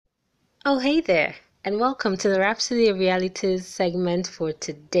Oh, hey there, and welcome to the Rhapsody of Realities segment for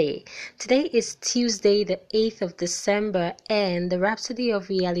today. Today is Tuesday, the 8th of December, and the Rhapsody of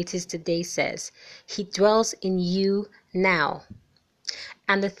Realities today says, He dwells in you now.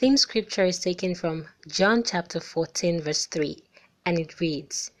 And the theme scripture is taken from John chapter 14, verse 3, and it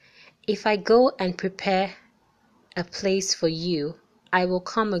reads, If I go and prepare a place for you, I will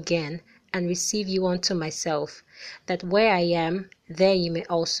come again and receive you unto myself, that where I am, there you may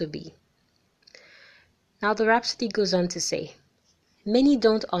also be. Now the Rhapsody goes on to say, many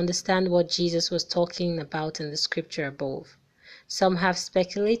don't understand what Jesus was talking about in the scripture above. Some have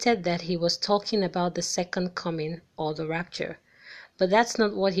speculated that he was talking about the second coming or the rapture, but that's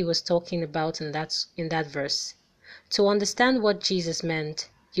not what he was talking about in that verse. To understand what Jesus meant,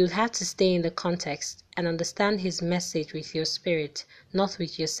 you'll have to stay in the context and understand his message with your spirit, not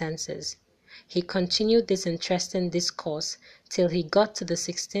with your senses. He continued this interesting discourse till he got to the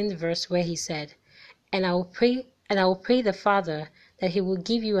 16th verse where he said, And I will pray the Father that he will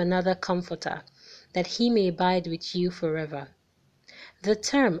give you another comforter, that he may abide with you forever. The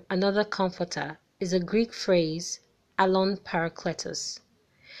term another comforter is a Greek phrase, alon parakletos,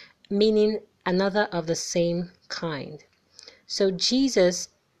 meaning another of the same kind. So Jesus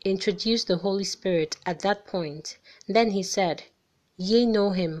introduced the Holy Spirit at that point. Then he said, Ye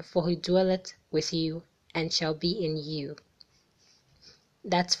know him, for he dwelleth with you and shall be in you.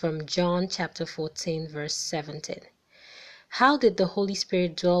 That's from John chapter 14, verse 17. How did the Holy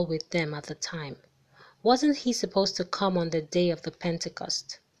Spirit dwell with them at the time? Wasn't he supposed to come on the day of the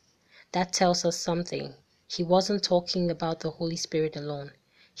Pentecost? That tells us something. He wasn't talking about the Holy Spirit alone.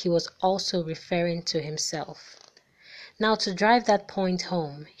 He was also referring to himself. Now, to drive that point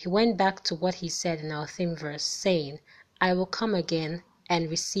home, he went back to what he said in our theme verse, saying, I will come again and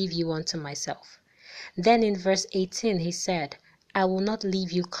receive you unto myself. Then in verse 18 he said, I will not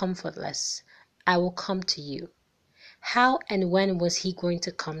leave you comfortless. I will come to you. How and when was he going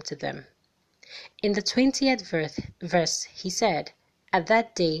to come to them? In the 20th verse he said, At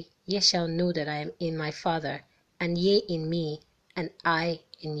that day ye shall know that I am in my Father, and ye in me, and I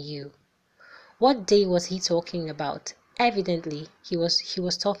in you. What day was he talking about? Evidently, he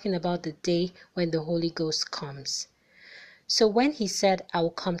was talking about the day when the Holy Ghost comes. So when he said, I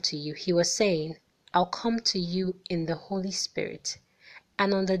will come to you, he was saying, I'll come to you in the Holy Spirit.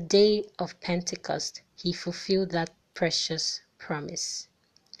 And on the day of Pentecost, he fulfilled that precious promise.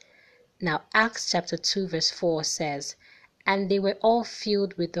 Now, Acts chapter 2 verse 4 says, And they were all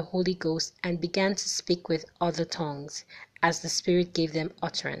filled with the Holy Ghost and began to speak with other tongues, as the Spirit gave them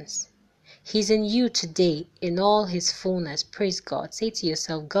utterance. He's in you today in all his fullness. Praise God. Say to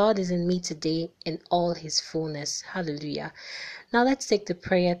yourself, God is in me today in all his fullness. Hallelujah. Now let's take the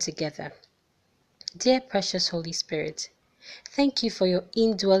prayer together. Dear precious Holy Spirit, thank you for your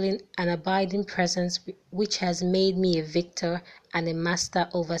indwelling and abiding presence, which has made me a victor and a master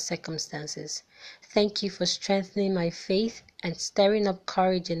over circumstances. Thank you for strengthening my faith and stirring up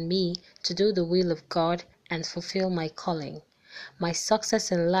courage in me to do the will of God and fulfill my calling. My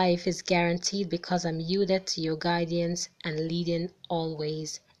success in life is guaranteed because I'm yielded to your guidance and leading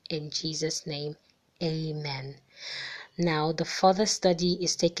always. In Jesus' name, amen. Now, the further study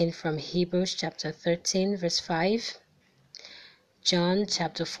is taken from Hebrews chapter 13, verse 5, John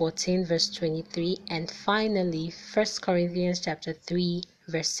chapter 14, verse 23, and finally, 1 Corinthians chapter 3,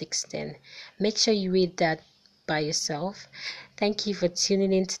 verse 16. Make sure you read that by yourself. Thank you for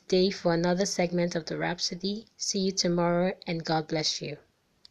tuning in today for another segment of the Rhapsody. See you tomorrow, and God bless you.